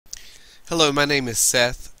Hello, my name is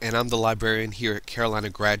Seth, and I'm the librarian here at Carolina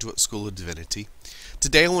Graduate School of Divinity.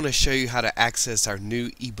 Today I want to show you how to access our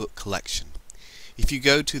new ebook collection. If you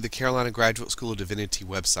go to the Carolina Graduate School of Divinity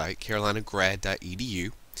website,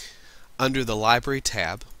 carolinagrad.edu, under the Library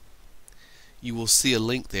tab, you will see a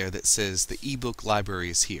link there that says the ebook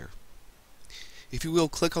library is here. If you will,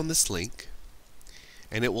 click on this link,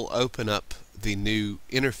 and it will open up the new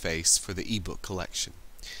interface for the ebook collection.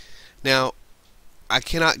 Now, I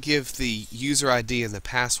cannot give the user ID and the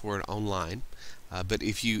password online, but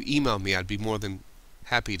if you email me, I'd be more than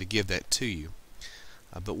happy to give that to you.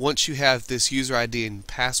 But once you have this user ID and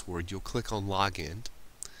password, you'll click on Login,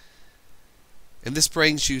 and this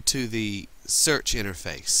brings you to the search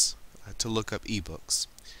interface to look up ebooks.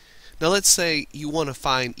 Now let's say you want to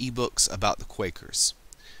find ebooks about the Quakers.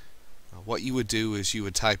 What you would do is you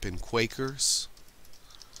would type in Quakers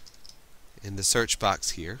in the search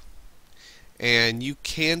box here, and you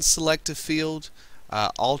can select a field.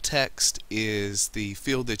 All text is the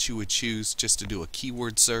field that you would choose just to do a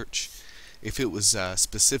keyword search. If it was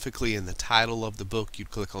specifically in the title of the book,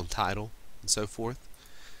 you'd click on title and so forth.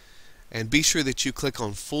 And be sure that you click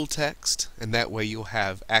on full text, and that way you'll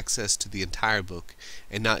have access to the entire book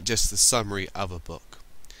and not just the summary of a book.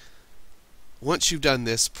 Once you've done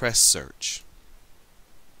this, press search.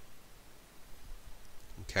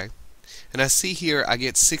 Okay. And I see here I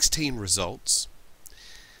get 16 results.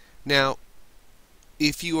 Now,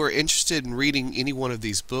 if you are interested in reading any one of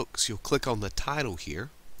these books, you'll click on the title here,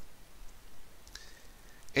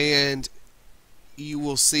 and you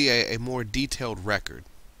will see a more detailed record.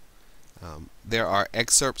 There are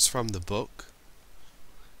excerpts from the book.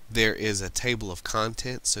 There is a table of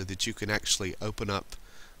contents so that you can actually open up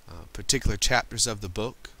particular chapters of the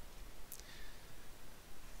book.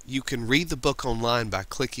 You can read the book online by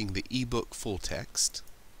clicking the ebook full text,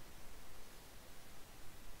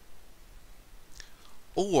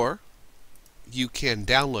 or you can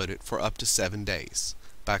download it for up to 7 days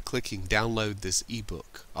by clicking download this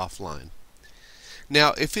ebook offline.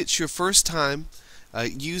 Now, if it's your first time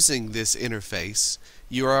using this interface,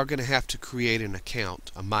 you are going to have to create an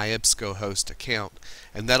account, a MyEBSCOhost account,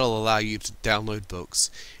 and that'll allow you to download books.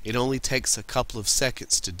 It only takes a couple of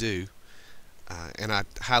seconds to do, and I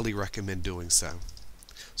highly recommend doing so.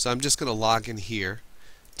 So I'm just going to log in here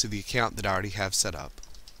to the account that I already have set up.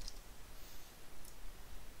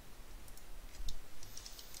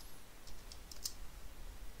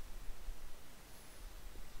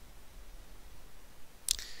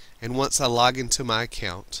 And once I log into my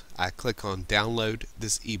account, I click on download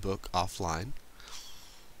this ebook offline,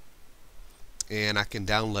 and I can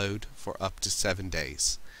download for up to 7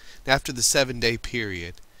 days. Now, after the 7-day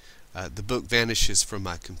period, the book vanishes from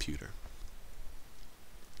my computer.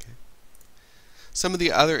 Okay. Some of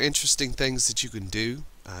the other interesting things that you can do,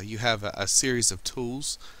 you have a series of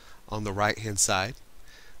tools on the right hand side.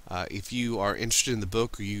 If you are interested in the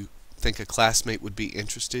book, or you think a classmate would be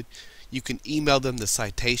interested, you can email them the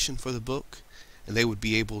citation for the book, and they would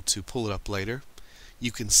be able to pull it up later.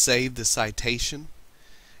 You can save the citation,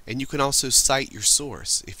 and you can also cite your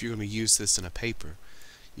source if you're going to use this in a paper.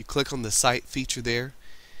 You click on the cite feature there,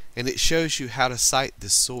 and it shows you how to cite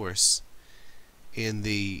this source in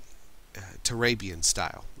the Turabian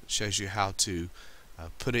style. It shows you how to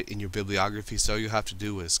put it in your bibliography. So all you have to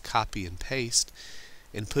do is copy and paste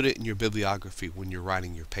and put it in your bibliography when you're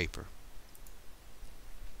writing your paper.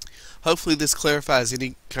 Hopefully this clarifies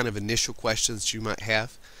any kind of initial questions you might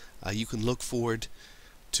have. You can look forward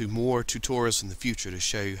to more tutorials in the future to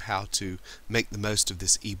show you how to make the most of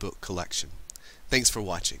this ebook collection. Thanks for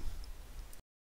watching.